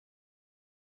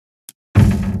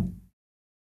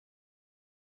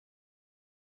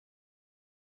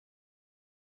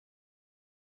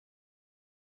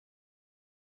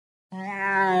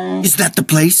Is that the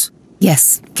place?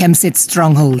 Yes, Kemsit's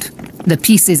stronghold. The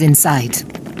piece is inside.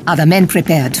 Are the men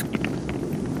prepared?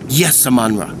 Yes,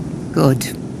 Amanra. Good.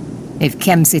 If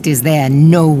Kemsit is there,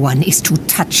 no one is to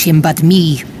touch him but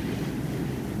me.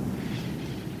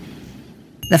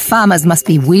 The farmers must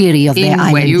be weary of their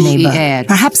island neighbor.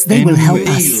 Perhaps they will help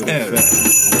us.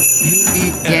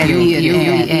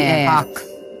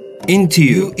 Into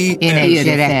you.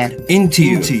 Into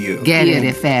you.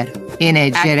 Gary.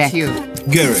 N-wedge. At you.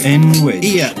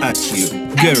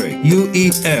 Gary.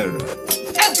 U-E-R.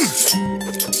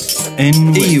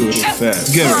 N-wedge.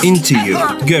 Gary. Into you.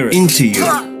 Gary. Into you.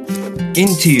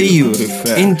 Into you.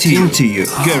 Into you.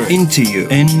 Gary. Into you.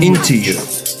 N. Into you.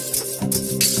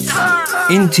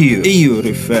 Into you.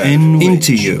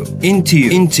 Into you. Into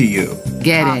you. Into you.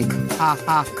 Gereg.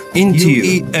 Into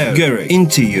you. Gary.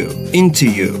 Into you. Into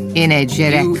you.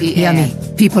 Hear me,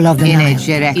 people of the Nile.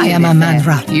 I am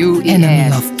Amanra,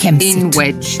 enemy of Kemsit.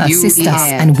 Assist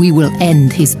us and we will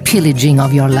end his pillaging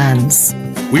of your lands.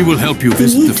 We will help you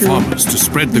visit the farmers to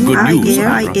spread the good news.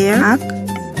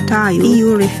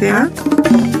 You refer.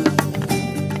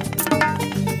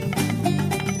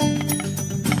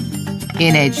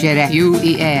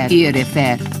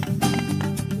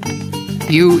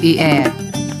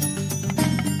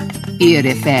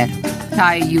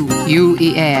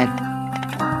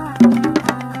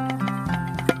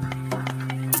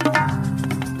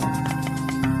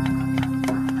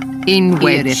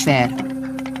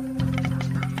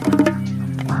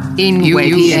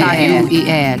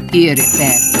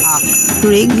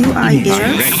 Rig you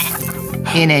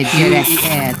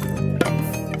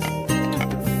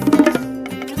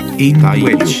In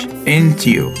which?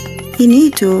 Into.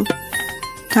 Inito.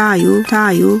 Tayu.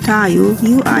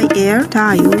 U-I-R.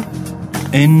 Tayu.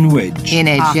 In which?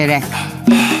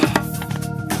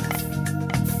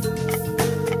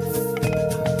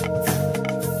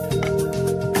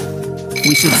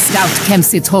 We should scout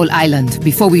Kemsit's whole island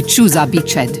before we choose our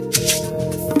beachhead.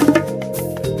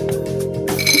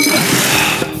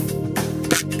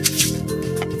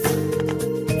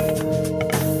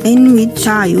 In which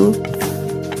Tayu.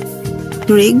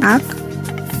 Rig. Ak.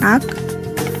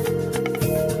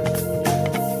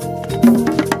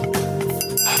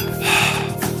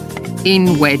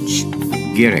 In wedge.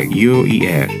 Gereg.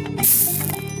 U-E-R.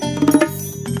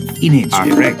 Inage.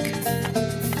 Arek.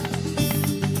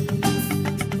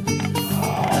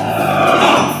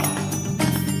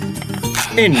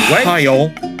 In wedge. Pile.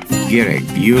 Gereg.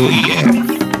 U-E-R.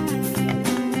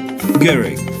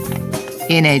 Gereg.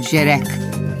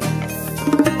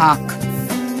 Ak.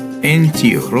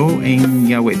 Into ro en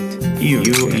yawit.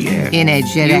 U-E-R.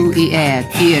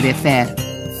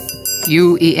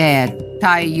 U-E-R.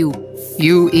 Tayu.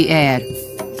 U-E-R.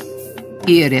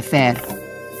 Irifer.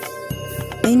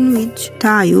 In which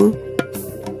Tayu.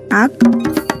 Ak.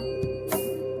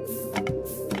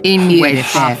 In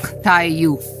wedge. Ak.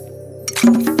 Tayu.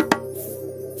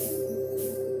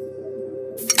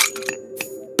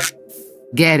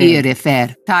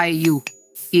 Irifer. Tayu.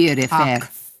 Irifer.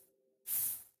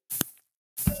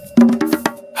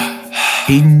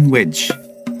 In wedge.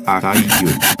 Tayu.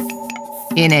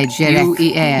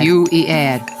 U-E-R.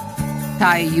 U-E-R.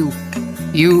 Tayu.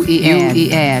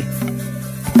 U-E-R.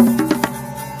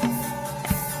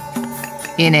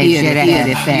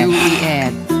 Irifer.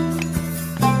 U-E-R.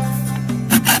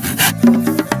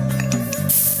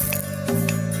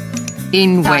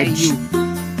 In wedge.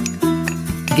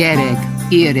 Gereg.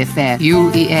 Irifer.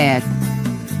 U-E-R.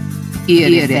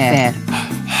 Irifer.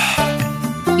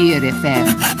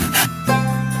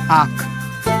 Ak.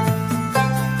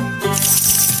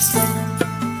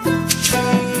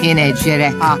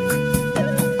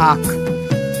 Ak.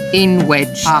 In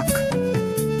wedge. Ak.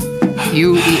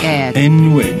 U-E-R.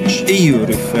 In wedge.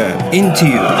 Irifer. Into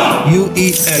you.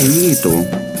 U-E-R.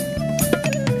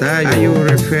 Tayu.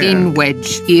 Refer. In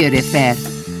wedge. Irifer.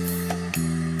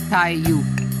 Tayu.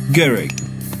 Gereg.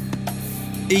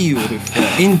 Irifer.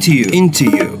 Into you. Into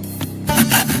you.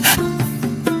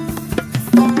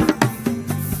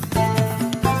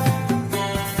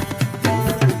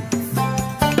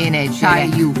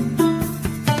 Tayu.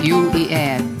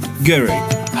 U-E-R. Gereg.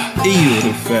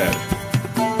 Irifer.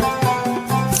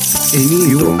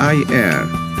 U-I-R.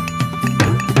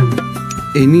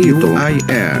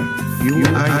 U-I-R.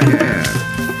 U-I-R.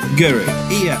 Gereg.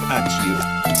 Ia at you.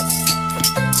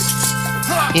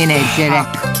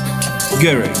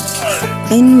 Gereg.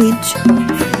 In which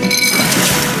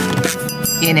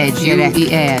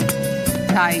U-E-R.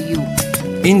 Tayu.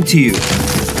 Into you.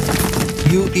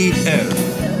 U-E-R.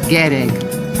 Gereg.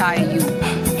 Tayu.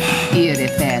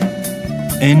 Irifer.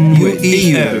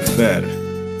 N-U-E-R.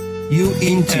 You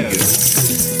into you.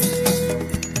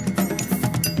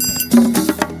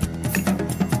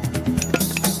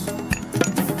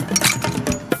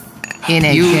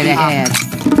 İnecere.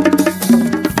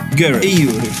 Gerek. You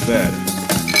refer.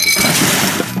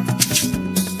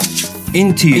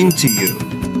 Into you. Into you.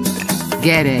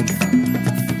 Gerek.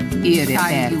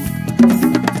 İrefer.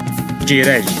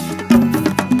 Girej.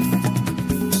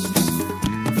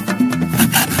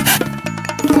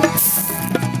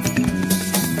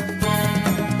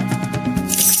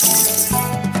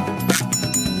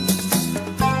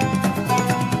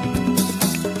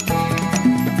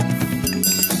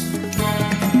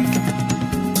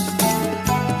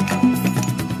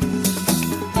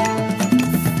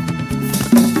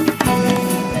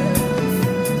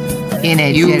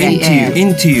 İnecere.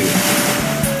 Into you.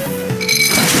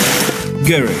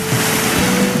 Gerek.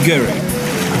 Gerek.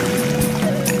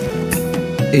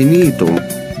 Enito.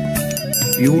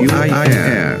 You I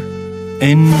air.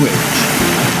 In which.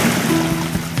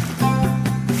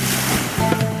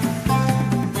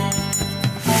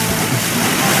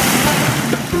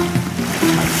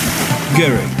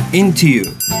 Gerek. Into you.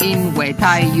 In which.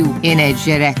 Tayu.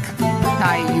 İnecerek.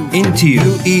 Tayu. Into you.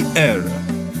 U-E-R.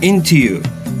 Into you.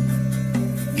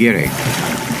 Gerek.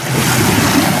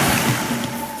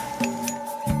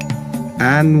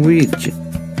 And which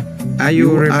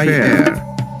you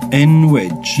refer. In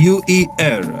which.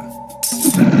 U-E-R.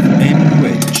 In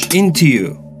which. Into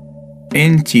you.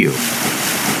 Into you.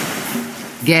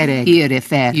 Gerek.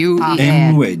 İrefer.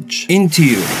 In which. Into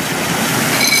you.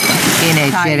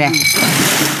 İnecere.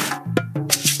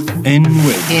 In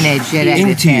which. İnecere.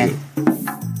 Into you.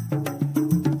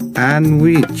 And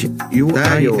which you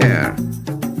air.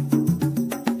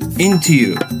 Into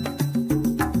you.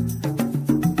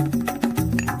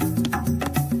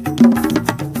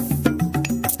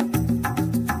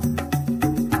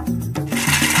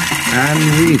 And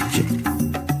which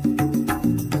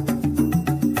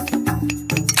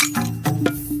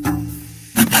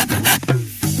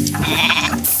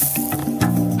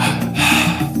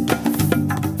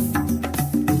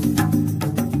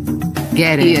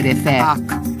Gerek. İrefer. Ak.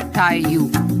 Tayu.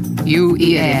 You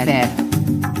irefer.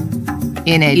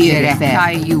 İnecere.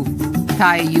 Tayu.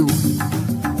 Tayu.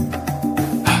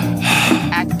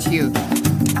 At you.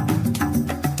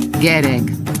 Gerek.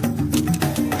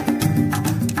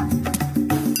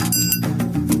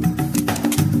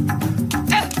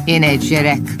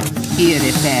 İnecerek.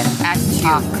 İrefer. At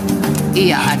you. Ak.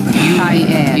 İya at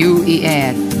you. You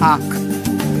ier. Ak.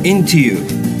 Into you.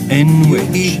 In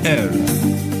which. E-R.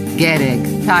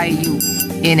 Gerek. Tayu.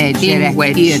 İnecerek.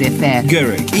 İrefer.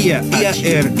 Gerek.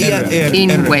 E-R. In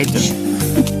which.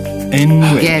 In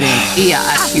which. Gerek. İya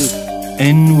at you.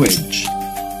 In which.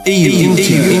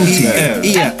 Into you. Into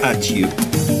you. At you.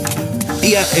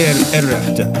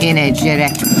 E-R.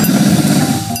 İnecerek.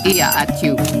 İya at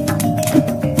you.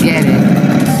 Gerek.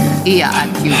 İya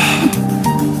at you.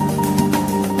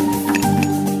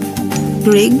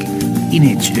 Rig.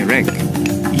 inecek.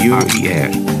 You air.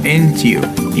 Into you.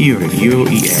 You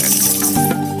air.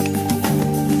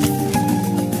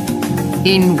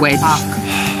 In which. Ak.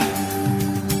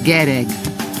 Gerek.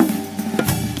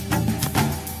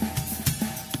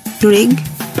 Rig.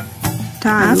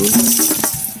 Tayu.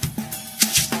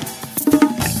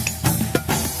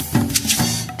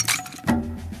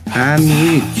 And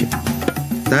which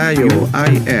you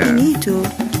air. Enito.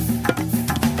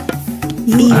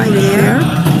 You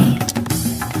air.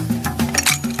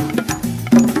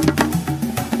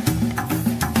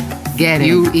 Gerek.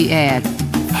 You ier.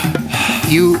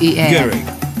 You ier. Gerek.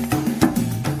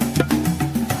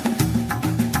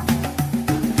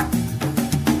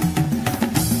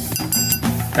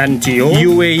 NGO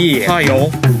UAE Tayo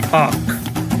Ak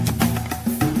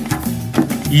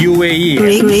UAE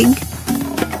Rig.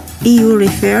 You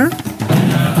refer.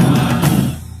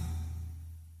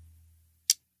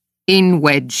 In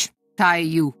wedge.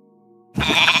 Tayu.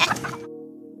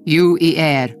 You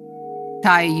ier.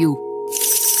 Tayu.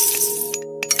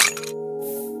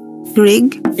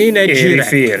 Rig.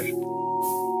 Erifir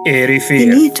Erifir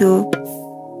Enito.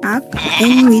 Ak.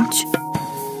 In which.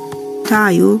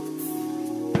 Tayu.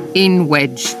 In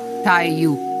wedge.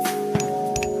 Tayu.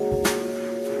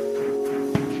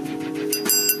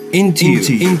 Into you.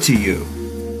 Into you.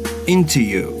 Into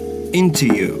you. Into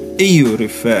you. EU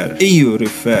refer. EU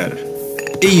refer.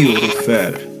 EU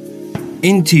refer.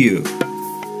 Into you.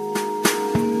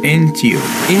 Into you.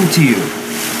 Into you.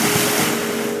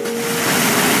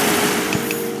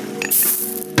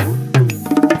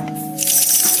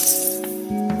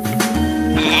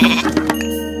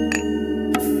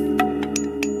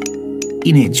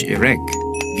 Inecek.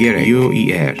 Gerek. You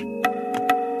air.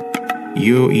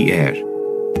 UER.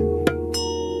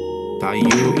 Tai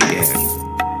UER.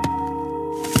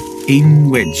 In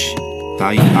wedge.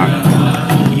 Tai ak.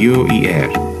 UER.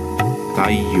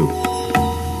 Tai U.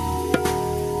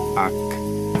 Ak.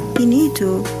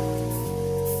 Inito.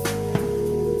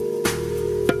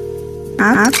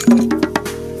 Ak.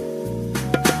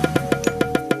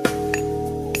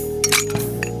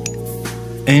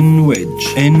 N wedge.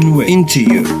 N wedge. Into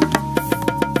you.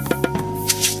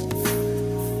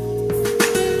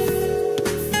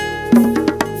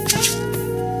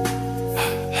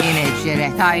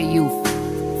 Tayu.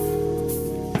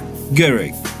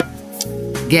 Gereg.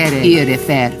 Gereg.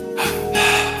 Irefer.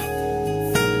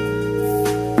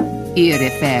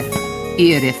 Irefer.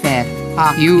 Irefer.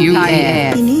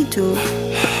 UIR. Inito.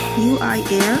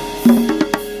 UIR.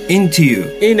 Into you.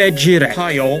 Inegire.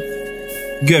 Tayo.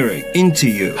 Gereg. Into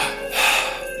you.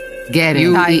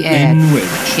 Gereg. N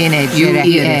wedge.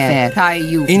 Inegire.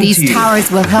 Tayu. Into These you. towers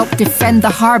will help defend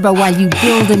the harbor while you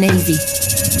build a navy.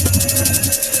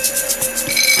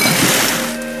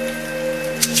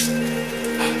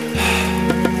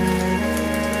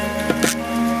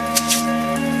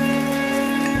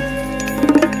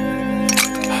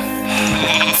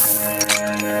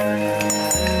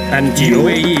 And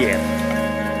UAE.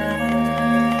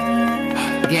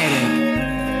 Gereg.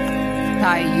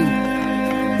 Tayu.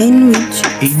 In which.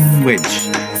 In wedge.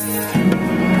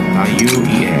 Tai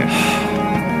UER.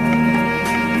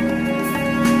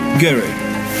 Gereg.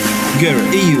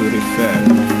 Gereg. EU refer.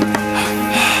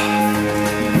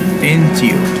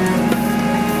 Into you.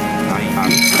 Tai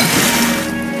ak.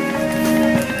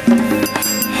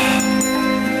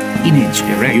 Image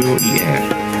erect. UER.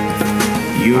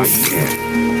 UER.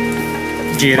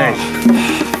 Jirek.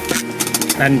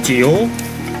 And Geo.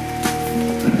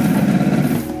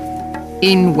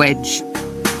 In wedge.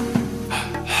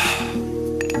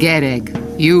 Gereg.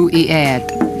 UER.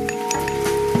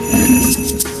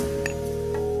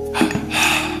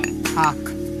 Ak.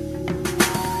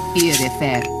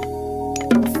 Irefer.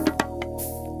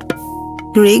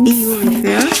 Rig. You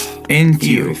refer. Into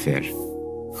you refer.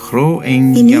 Gro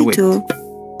en jawet. Inito.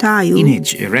 Tayo.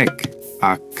 Image erect.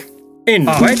 Ak. In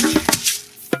wedge.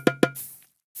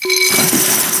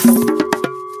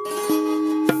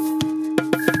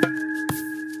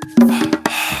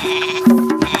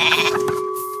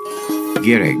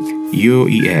 Gereg.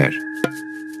 UER.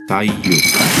 Tai U.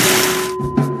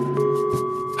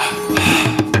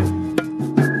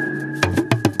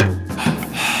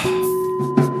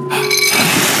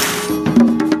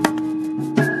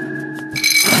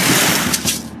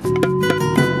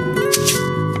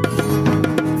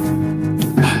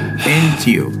 Into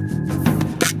you.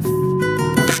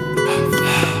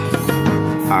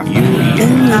 Ak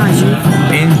UER. Tayo.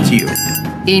 Into you.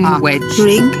 In wedge.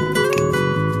 Rig.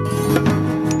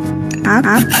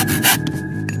 Ak.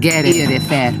 Gereg.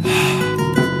 Irefer.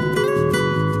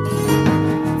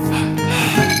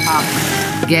 Ak.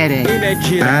 Gereg.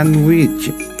 Inegire. And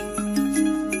which?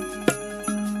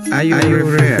 Are you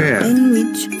refer? In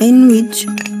which. In which.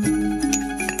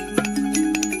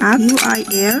 Ak.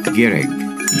 UIR. Gereg.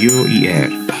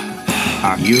 UER.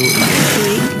 Ak UER.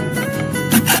 Rig.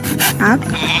 Ak.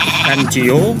 And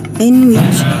Geo. In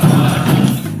which.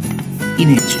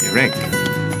 Image erect.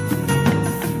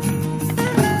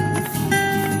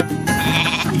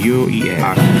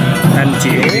 UER. And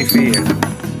Geo. Fear.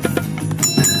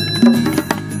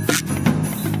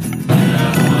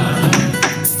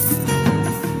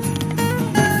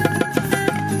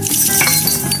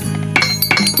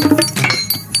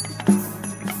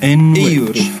 N EU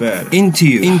refer. Into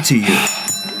you. Into you.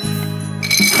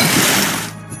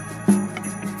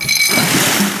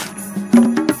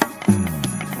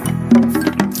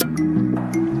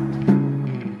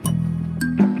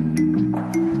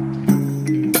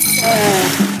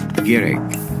 Gereg.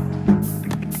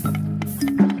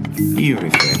 You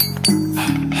refer.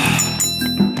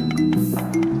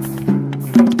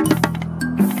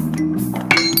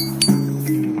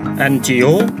 And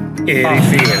Geo. Fear.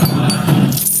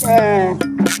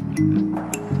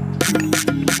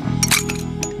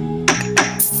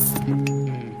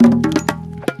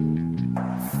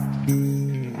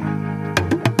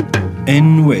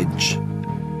 N wedge.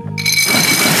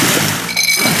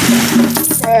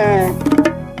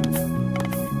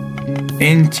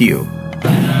 Into you.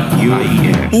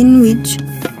 UER. In which.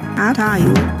 Ak.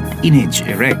 Tayo. Image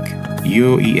erect.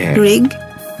 UER. Rig.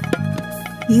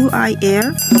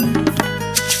 UIR.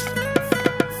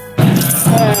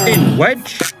 In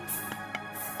wedge.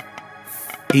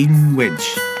 In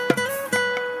wedge.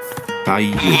 Tai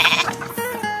U.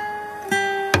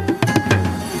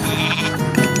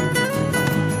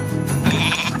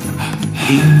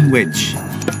 In which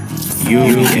you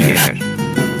are.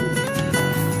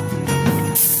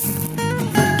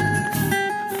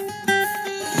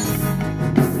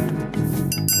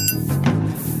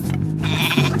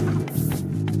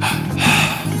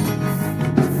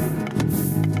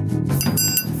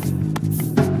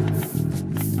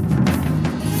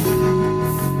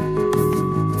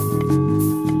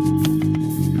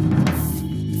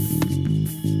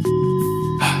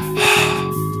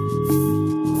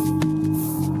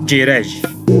 Jirej.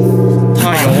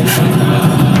 Tayo.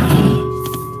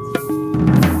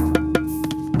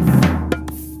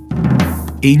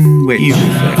 In which you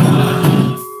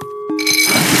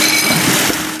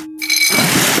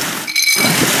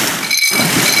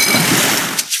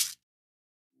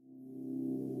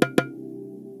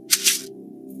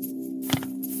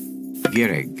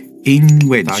Gereg. In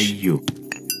which Tayu.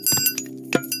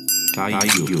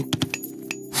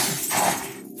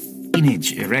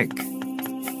 Inage erect.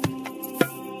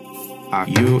 Are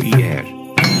you here?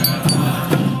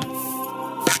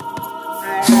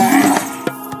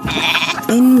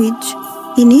 In which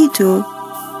you need to.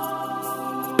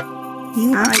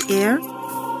 You are here.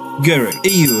 Gerek,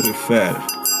 EU refer.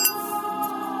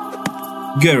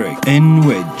 Gerek, in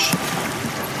which.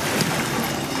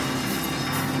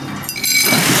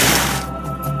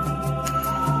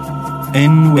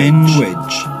 In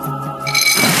which.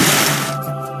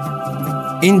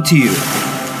 Into you.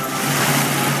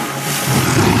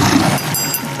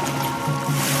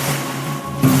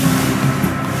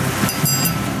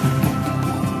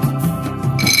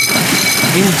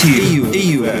 Into you.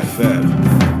 EU refer.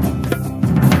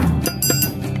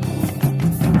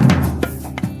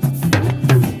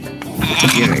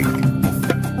 Gerek.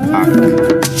 Ak.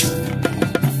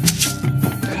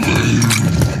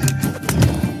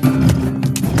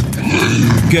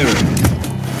 Gerek.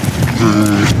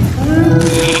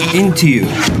 Into you.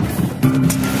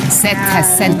 Set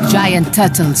has sent giant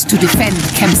turtles to defend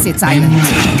Kemsit's island.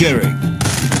 Gerek.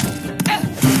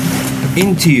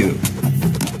 Into you.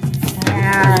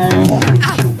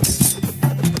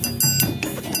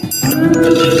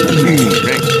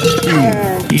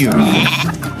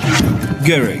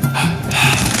 Gerek.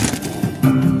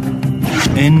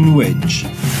 In which.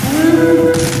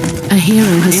 A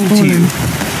hero has Into you.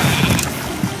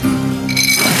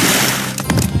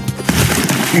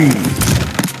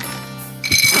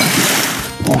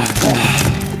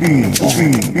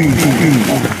 fallen.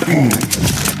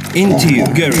 Into you,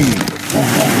 Gerek.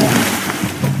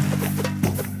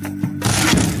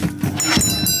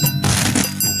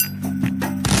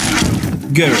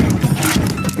 Gerek.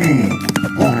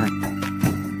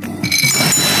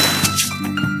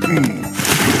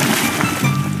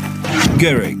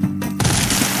 Gerek.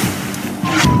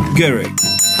 Gerek.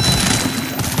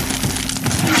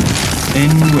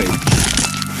 In which.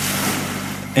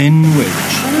 In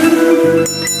which.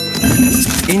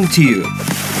 Into you.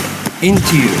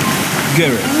 Into you.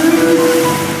 Gerek.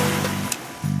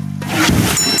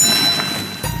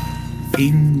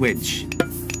 In which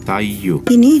Tayu.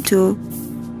 You need to.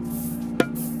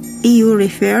 You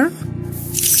refer.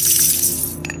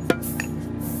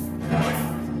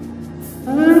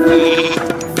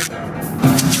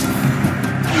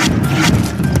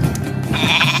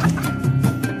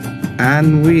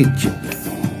 And which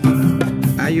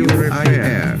are you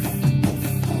refer?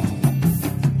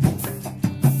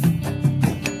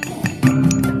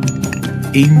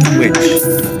 In which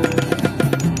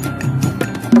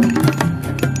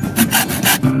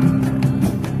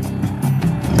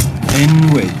In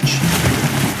which.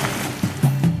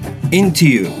 Into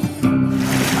you.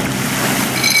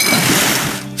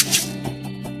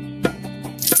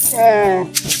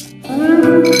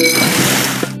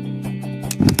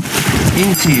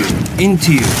 Into you.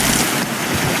 Into you.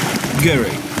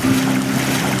 Gerek.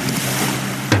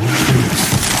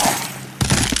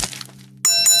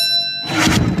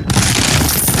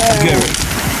 Gerek.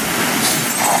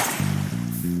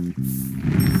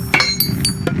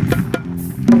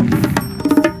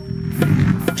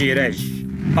 Jirej.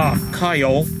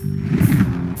 Kayo.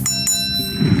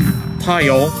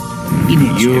 Tayo.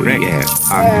 Inage erect.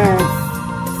 Ak.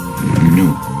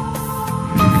 Nu.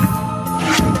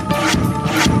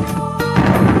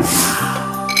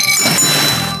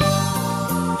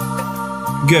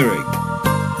 Gerek.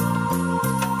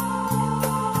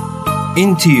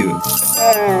 Into you.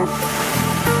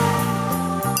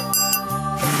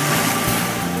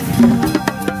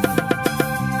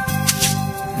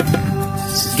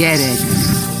 Gereg.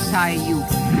 Tayu.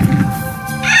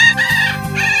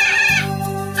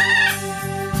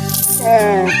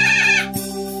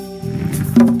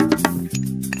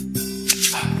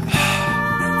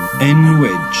 In which.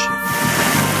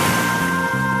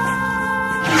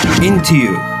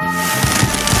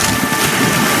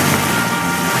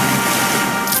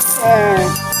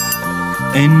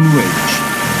 N wedge.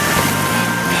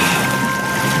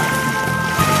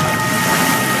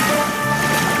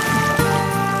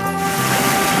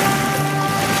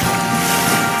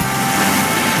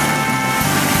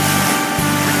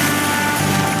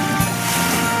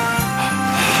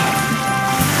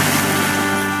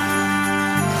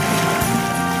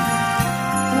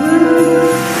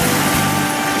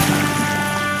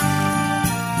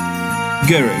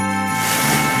 Garrick.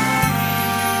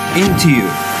 Into you.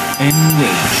 N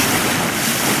wedge.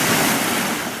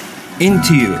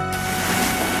 Into you.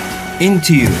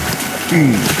 Into you.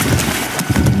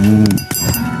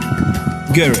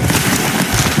 Garrick.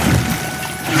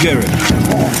 Garrick.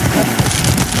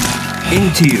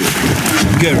 Into you.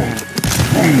 Garrick.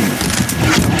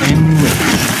 N wedge.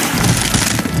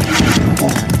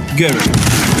 Garrick.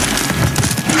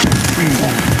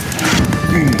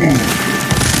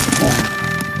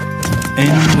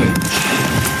 N wedge.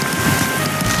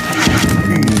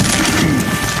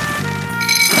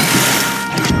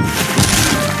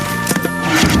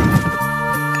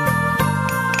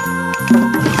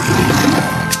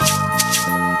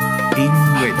 In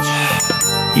wedge.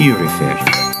 You refer.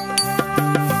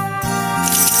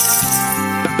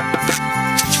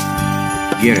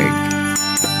 Gereg.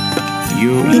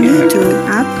 You Into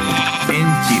up.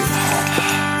 Into you.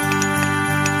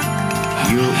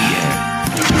 You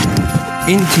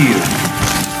Into you.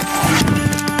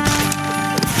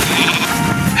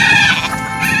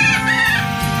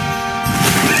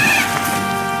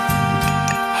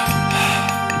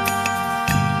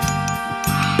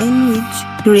 In which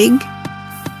rig?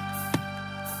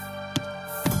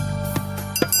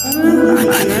 You are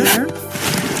here.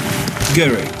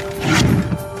 Garrick.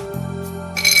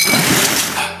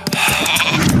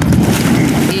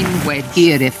 In wedge.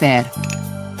 Here refer.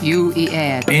 You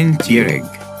er. Into Gereg.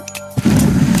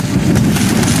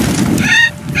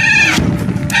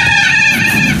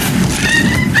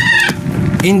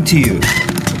 Into you.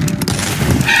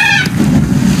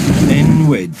 N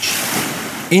wedge.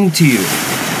 Into you.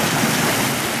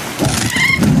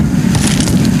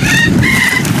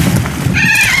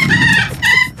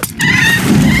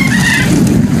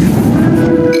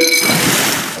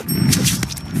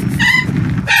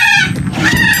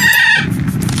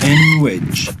 N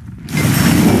wedge.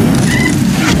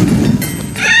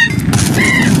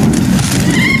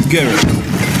 Garrick.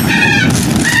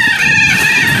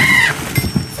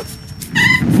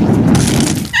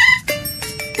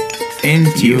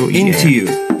 Into you. Into you.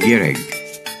 Gereg.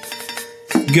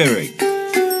 Garrick.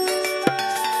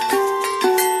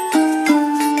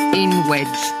 In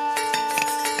wedge.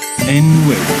 N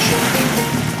wedge.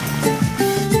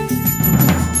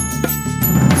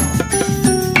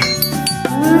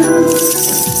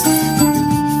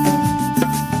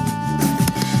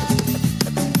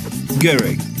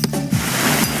 Garrick.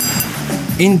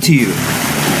 Into you.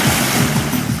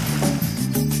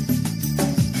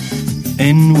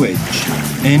 N wedge.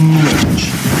 N wedge.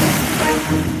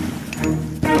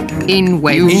 In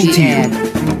wedge. Into you. er.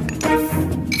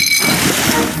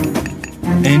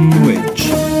 N wedge.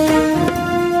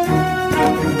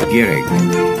 Gereg.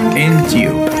 Into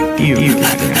you. You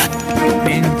refer.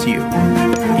 Into you.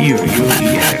 You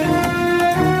er.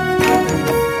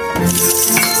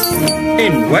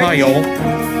 In tayo.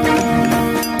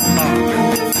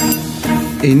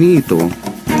 Inito.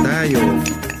 Tayo.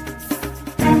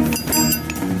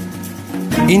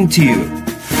 Into you.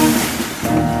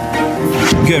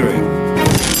 Garrick.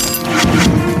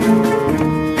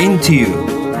 Into you.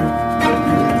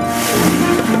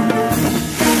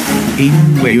 In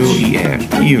wedge.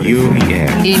 You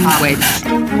er. In wedge.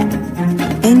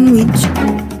 In which?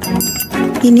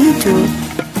 Inito.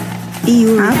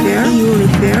 You refer. You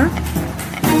refer.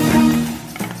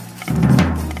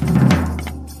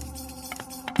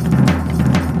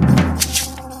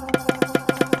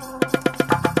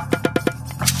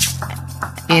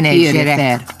 In a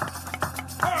refer.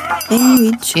 In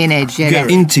which? In a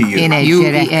Garrick. Into you. In a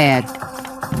er.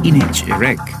 In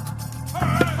Gereg.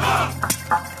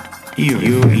 You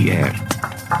er.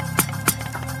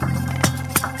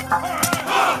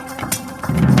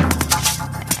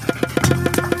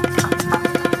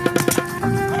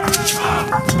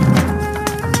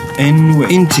 N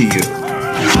wedge. Into you.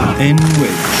 N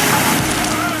wedge.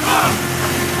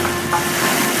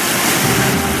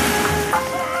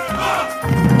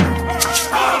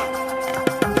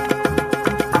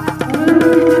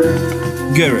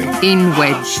 Garrick. In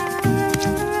wedge.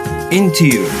 Into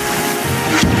you.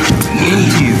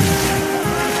 Into you.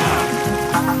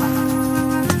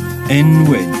 N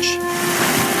wedge.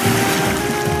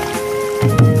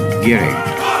 Gereg.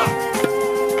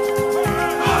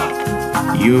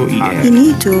 UER.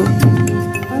 Finito.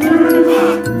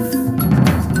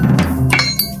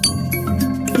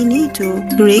 Finito.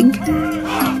 Rig.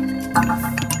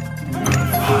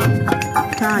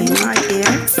 Time right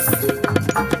there.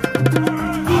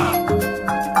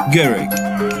 Gerig.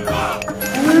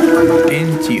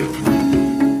 NTU.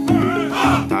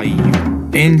 Tayu.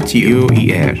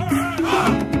 NTUER.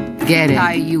 Get it.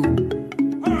 Tayu.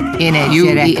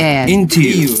 UER. Into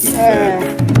you.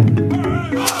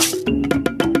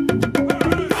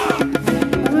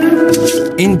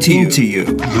 Into you.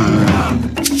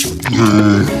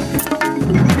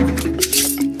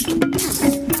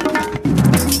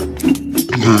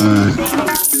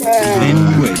 Then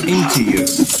wait. Into you.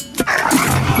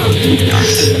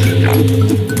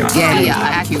 Get it.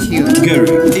 Acute.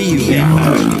 Gerig. EU.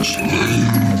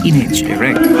 Image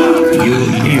erect.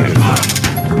 UER.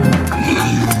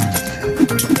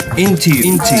 Into you.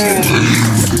 Into you.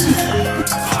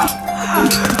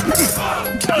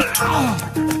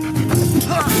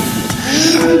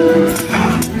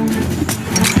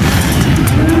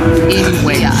 In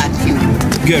way acute.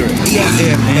 Gerig.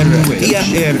 ER.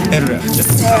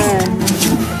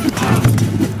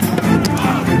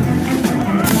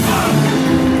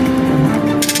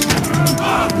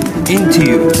 Into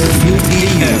you.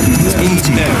 UER.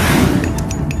 Into you.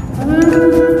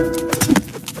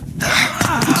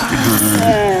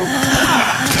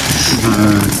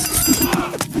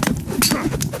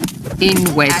 In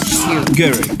way acute.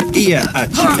 Gerig. ER at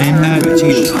you. And at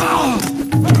you.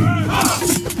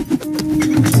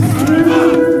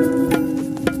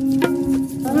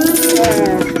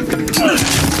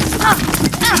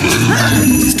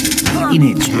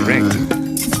 Image erect.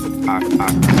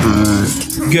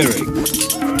 Gerig.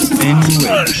 And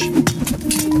wedge.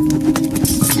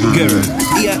 Gerig.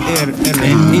 ER. And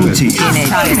into you.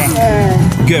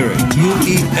 Gerig.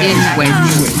 In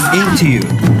wedge. Into you.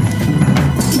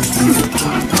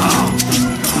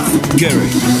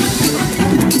 Gerig.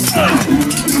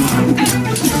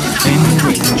 And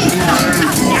wedge.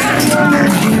 A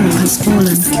hero has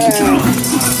fallen.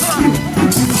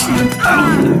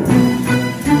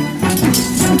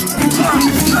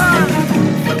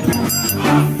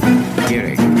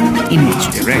 Gerig. Image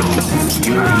erect.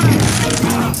 UER.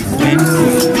 And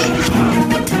wedge.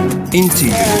 Into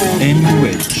you. And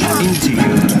wedge. Into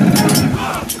you.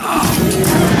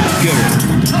 Gerig.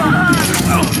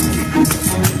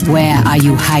 Where are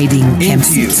you hiding,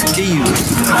 Into you. Kempsit? EU.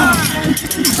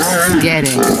 Get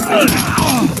it.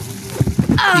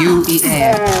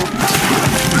 UER.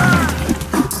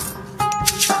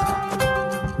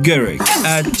 Gerig.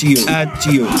 At you. At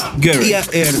you. Gerig.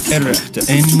 ER.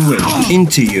 And wedge.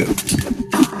 Into you.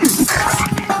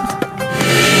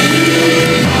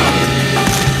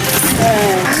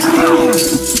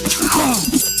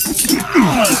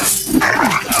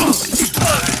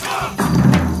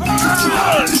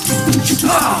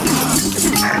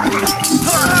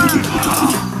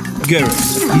 Gerig.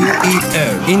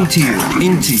 UER. Into you.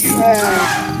 Into you.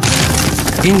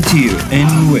 Into you.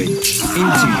 And wedge.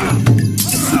 Into you.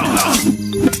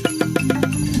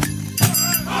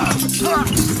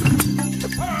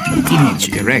 Image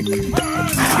erect.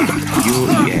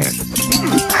 UER.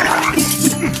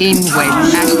 In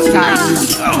wedge active.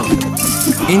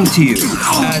 Into you.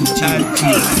 At you.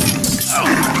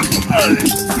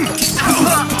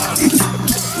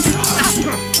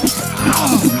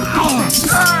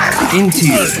 Into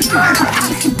you.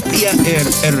 ER.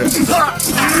 A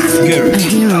Gerig.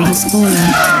 hero has fallen.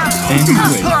 And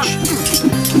wedge.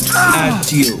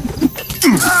 At you.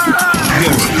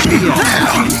 Gerig.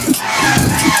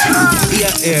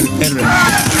 ER.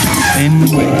 And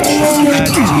wedge.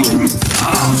 At you.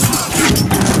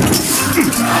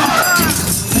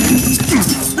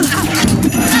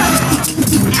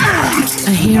 A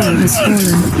hero has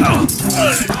fallen.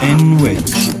 And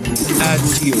wedge.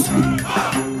 At you.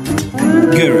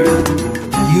 Gerig.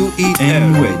 UER. And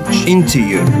wedge. Into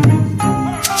you.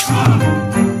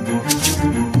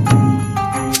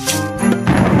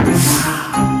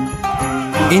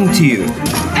 Into you.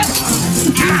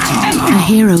 A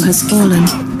hero has fallen.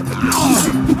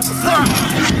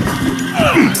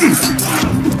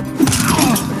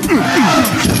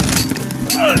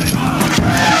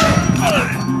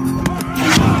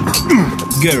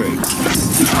 Gerig.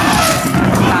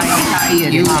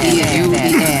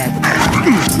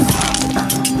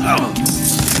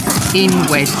 In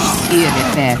wedge,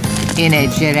 here, in a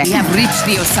direct. We have reached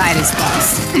the Osiris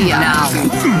box. Now,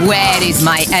 where is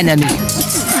my enemy?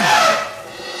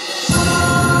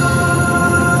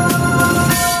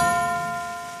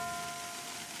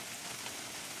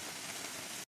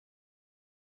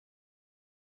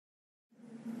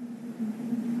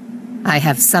 I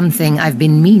have something I've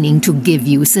been meaning to give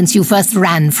you since you first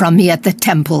ran from me at the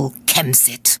temple,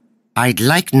 Kemsit. I'd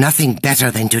like nothing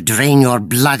better than to drain your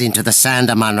blood into the sand,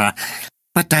 Amanra.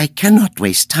 But I cannot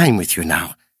waste time with you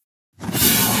now.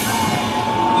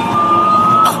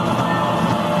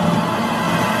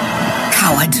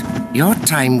 Coward! Your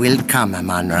time will come,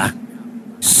 Amanra.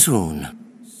 Soon.